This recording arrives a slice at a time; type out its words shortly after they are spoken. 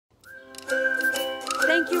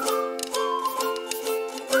Thank you.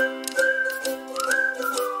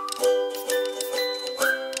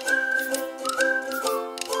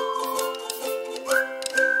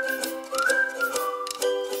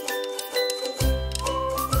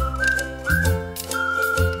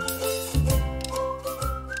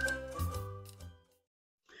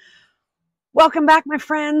 Welcome back, my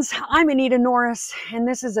friends. I'm Anita Norris, and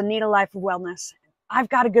this is Anita Life of Wellness. I've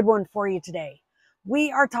got a good one for you today.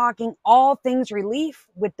 We are talking all things relief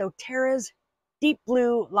with doTERRA's Deep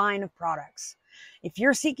Blue line of products. If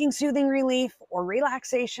you're seeking soothing relief or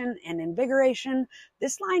relaxation and invigoration,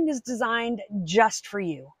 this line is designed just for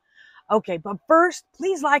you. Okay, but first,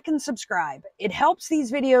 please like and subscribe. It helps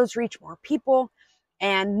these videos reach more people,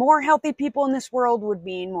 and more healthy people in this world would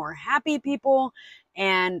mean more happy people,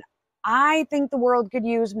 and I think the world could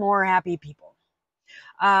use more happy people.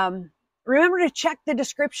 Remember to check the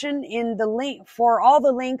description in the link for all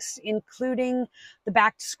the links, including the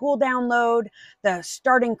back to school download, the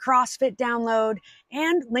starting CrossFit download,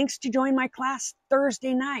 and links to join my class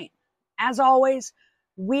Thursday night. As always,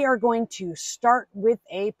 we are going to start with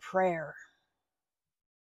a prayer.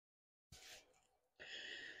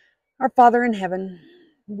 Our Father in heaven,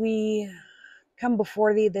 we come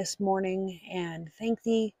before thee this morning and thank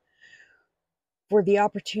thee for the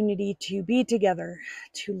opportunity to be together,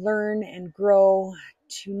 to learn and grow,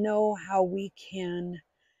 to know how we can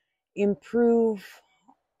improve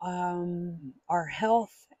our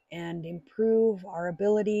health and improve our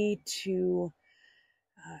ability to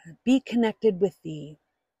be connected with thee.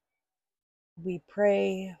 We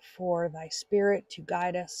pray for thy Spirit to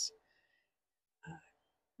guide us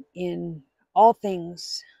in all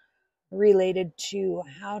things related to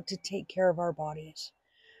how to take care of our bodies.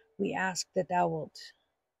 We ask that thou wilt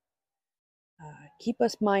keep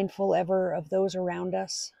us mindful ever of those around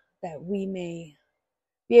us, that we may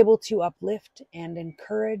be able to uplift and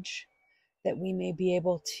encourage, that we may be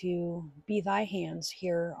able to be thy hands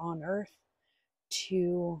here on earth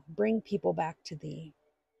to bring people back to thee.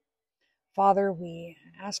 Father, we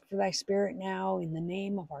ask for thy Spirit now in the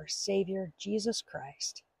name of our Savior, Jesus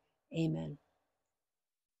Christ. Amen.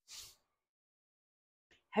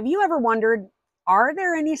 Have you ever wondered, are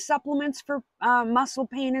there any supplements for muscle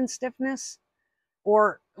pain and stiffness?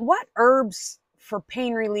 Or what herbs for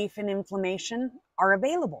pain relief and inflammation are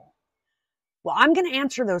available? Well, I'm going to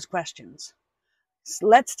answer those questions. So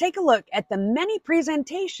let's take a look at the many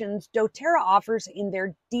presentations doTERRA offers in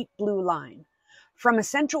their Deep Blue line. From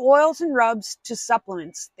essential oils and rubs to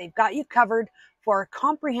supplements, they've got you covered for a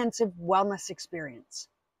comprehensive wellness experience.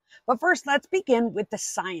 But first, let's begin with the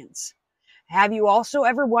science. Have you also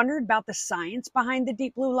ever wondered about the science behind the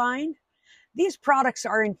Deep Blue line? These products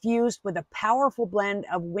are infused with a powerful blend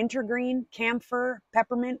of wintergreen, camphor,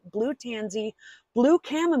 peppermint, blue tansy, blue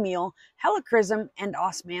chamomile, helichrysum, and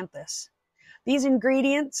osmanthus. These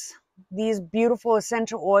ingredients, these beautiful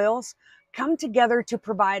essential oils, come together to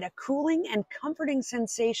provide a cooling and comforting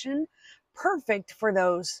sensation, perfect for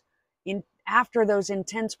those after those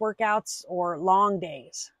intense workouts or long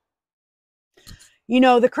days. You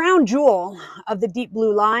know, the crown jewel of the Deep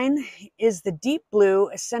Blue line is the Deep Blue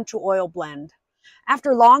Essential Oil Blend.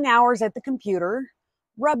 After long hours at the computer,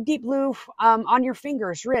 rub Deep Blue on your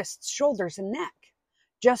fingers, wrists, shoulders, and neck.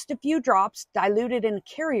 Just a few drops diluted in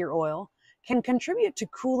carrier oil can contribute to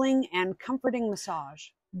cooling and comforting massage.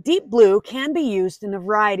 Deep Blue can be used in a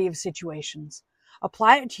variety of situations.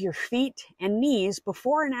 Apply it to your feet and knees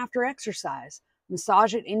before and after exercise.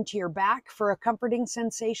 Massage it into your back for a comforting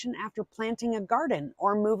sensation after planting a garden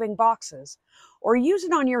or moving boxes. Or use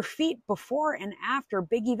it on your feet before and after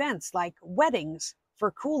big events like weddings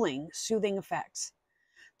for cooling, soothing effects.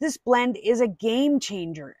 This blend is a game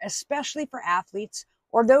changer, especially for athletes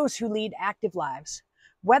or those who lead active lives.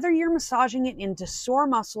 Whether you're massaging it into sore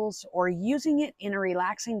muscles or using it in a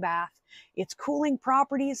relaxing bath, its cooling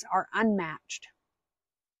properties are unmatched.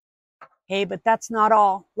 Hey, but that's not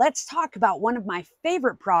all. Let's talk about one of my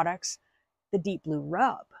favorite products, the Deep Blue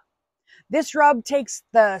Rub. This rub takes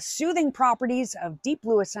the soothing properties of Deep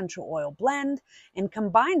Blue Essential Oil Blend and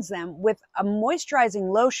combines them with a moisturizing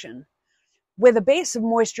lotion. With a base of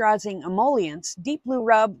moisturizing emollients, Deep Blue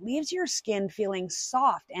Rub leaves your skin feeling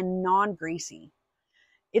soft and non-greasy.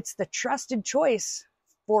 It's the trusted choice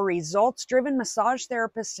for results-driven massage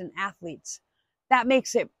therapists and athletes. That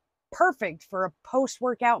makes it perfect for a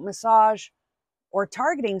post-workout massage or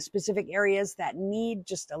targeting specific areas that need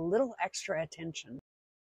just a little extra attention.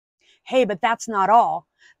 Hey, but that's not all.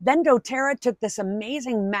 Then doTERRA took this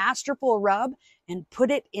amazing masterful rub and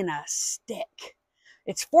put it in a stick.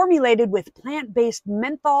 It's formulated with plant-based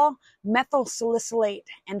menthol, methyl salicylate,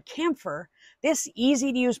 and camphor. This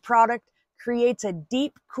easy-to-use product creates a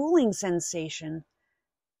deep cooling sensation,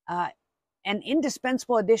 an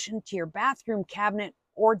indispensable addition to your bathroom cabinet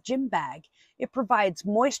or gym bag. It provides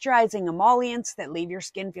moisturizing emollients that leave your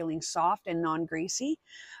skin feeling soft and non-greasy.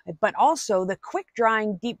 But also, the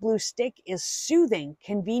quick-drying Deep Blue stick is soothing,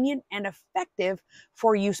 convenient, and effective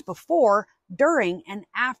for use before, during, and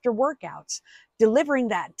after workouts, delivering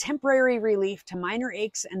that temporary relief to minor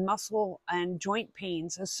aches and muscle and joint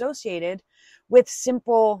pains associated with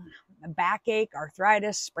simple backache,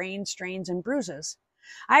 arthritis, sprains, strains, and bruises.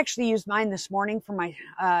 I actually used mine this morning for my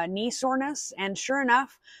knee soreness, and sure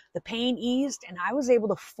enough, the pain eased and I was able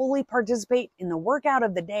to fully participate in the workout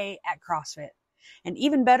of the day at CrossFit. And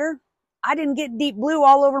even better, I didn't get Deep Blue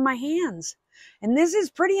all over my hands. And this is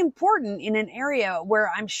pretty important in an area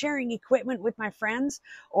where I'm sharing equipment with my friends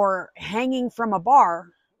or hanging from a bar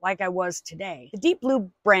like I was today. The Deep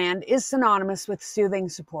Blue brand is synonymous with soothing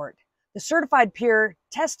support. The certified pure,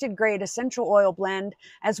 tested grade essential oil blend,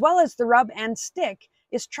 as well as the rub and stick,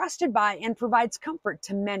 is trusted by and provides comfort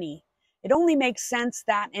to many. It only makes sense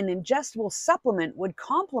that an ingestible supplement would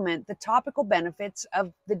complement the topical benefits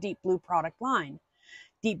of the Deep Blue product line.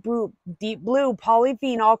 Deep Blue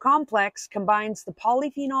Polyphenol Complex combines the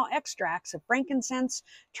polyphenol extracts of frankincense,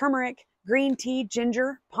 turmeric, green tea,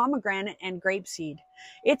 ginger, pomegranate, and grapeseed.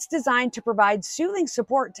 It's designed to provide soothing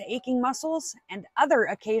support to aching muscles and other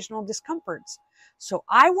occasional discomforts. So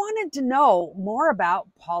I wanted to know more about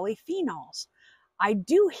polyphenols. I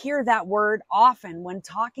do hear that word often when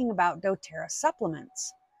talking about doTERRA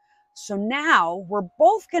supplements. So now we're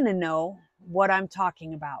both going to know what I'm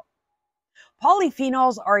talking about.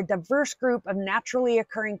 Polyphenols are a diverse group of naturally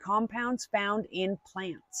occurring compounds found in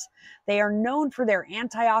plants. They are known for their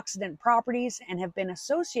antioxidant properties and have been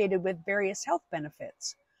associated with various health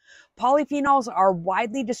benefits. Polyphenols are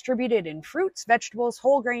widely distributed in fruits, vegetables,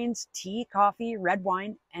 whole grains, tea, coffee, red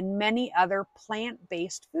wine, and many other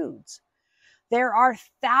plant-based foods. There are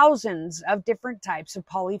thousands of different types of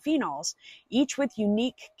polyphenols, each with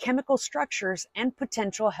unique chemical structures and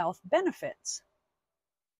potential health benefits.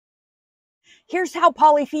 Here's how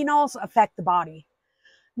polyphenols affect the body.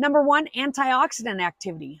 Number one, antioxidant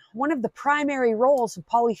activity. One of the primary roles of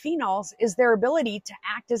polyphenols is their ability to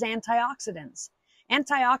act as antioxidants.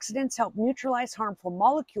 Antioxidants help neutralize harmful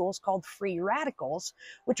molecules called free radicals,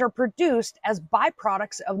 which are produced as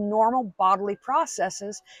byproducts of normal bodily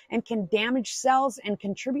processes and can damage cells and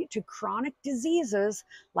contribute to chronic diseases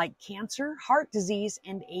like cancer, heart disease,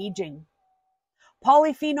 and aging.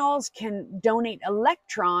 Polyphenols can donate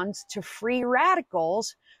electrons to free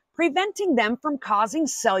radicals, preventing them from causing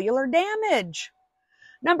cellular damage.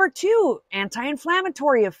 Number two,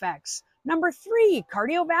 anti-inflammatory effects. Number three,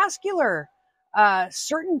 cardiovascular.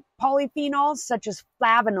 Certain polyphenols, such as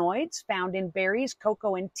flavonoids found in berries,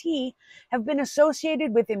 cocoa, and tea, have been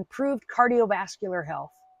associated with improved cardiovascular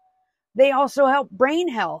health. They also help brain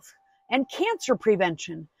health and cancer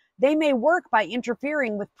prevention. They may work by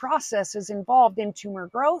interfering with processes involved in tumor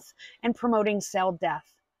growth and promoting cell death.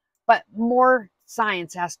 But more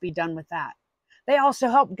science has to be done with that. They also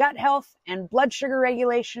help gut health and blood sugar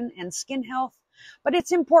regulation and skin health. But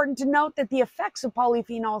it's important to note that the effects of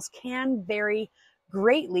polyphenols can vary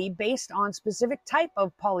greatly based on specific type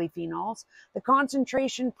of polyphenols, the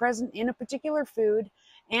concentration present in a particular food,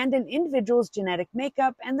 and an individual's genetic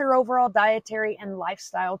makeup and their overall dietary and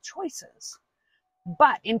lifestyle choices.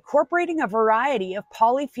 But incorporating a variety of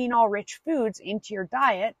polyphenol-rich foods into your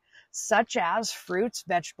diet, such as fruits,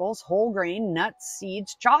 vegetables, whole grain, nuts,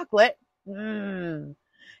 seeds, chocolate,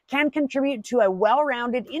 can contribute to a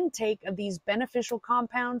well-rounded intake of these beneficial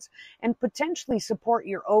compounds and potentially support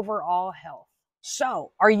your overall health.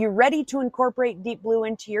 So, are you ready to incorporate Deep Blue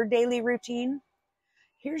into your daily routine?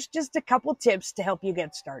 Here's just a couple tips to help you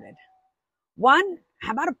get started. One,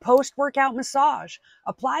 how about a post-workout massage?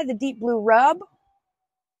 Apply the Deep Blue rub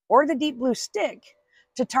or the Deep Blue stick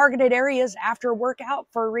to targeted areas after a workout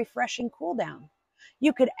for a refreshing cool down.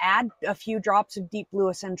 You could add a few drops of Deep Blue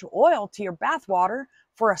essential oil to your bath water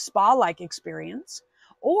for a spa-like experience,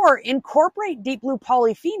 or incorporate Deep Blue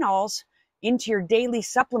polyphenols into your daily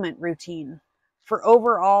supplement routine for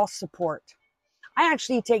overall support. I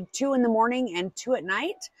actually take 2 in the morning and 2 at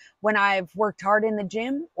night when I've worked hard in the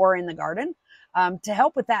gym or in the garden to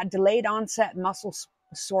help with that delayed onset muscle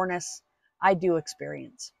soreness I do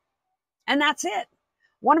experience. And that's it.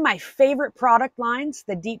 One of my favorite product lines,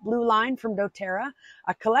 the Deep Blue line from doTERRA,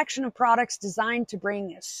 a collection of products designed to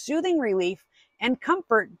bring soothing relief and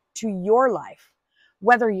comfort to your life.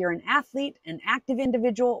 Whether you're an athlete, an active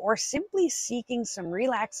individual, or simply seeking some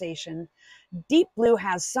relaxation, Deep Blue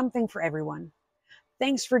has something for everyone.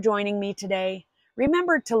 Thanks for joining me today.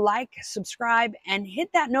 Remember to like, subscribe, and hit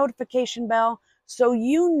that notification bell so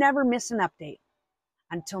you never miss an update.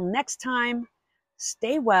 Until next time,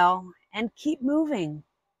 stay well and keep moving.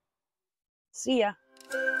 See ya.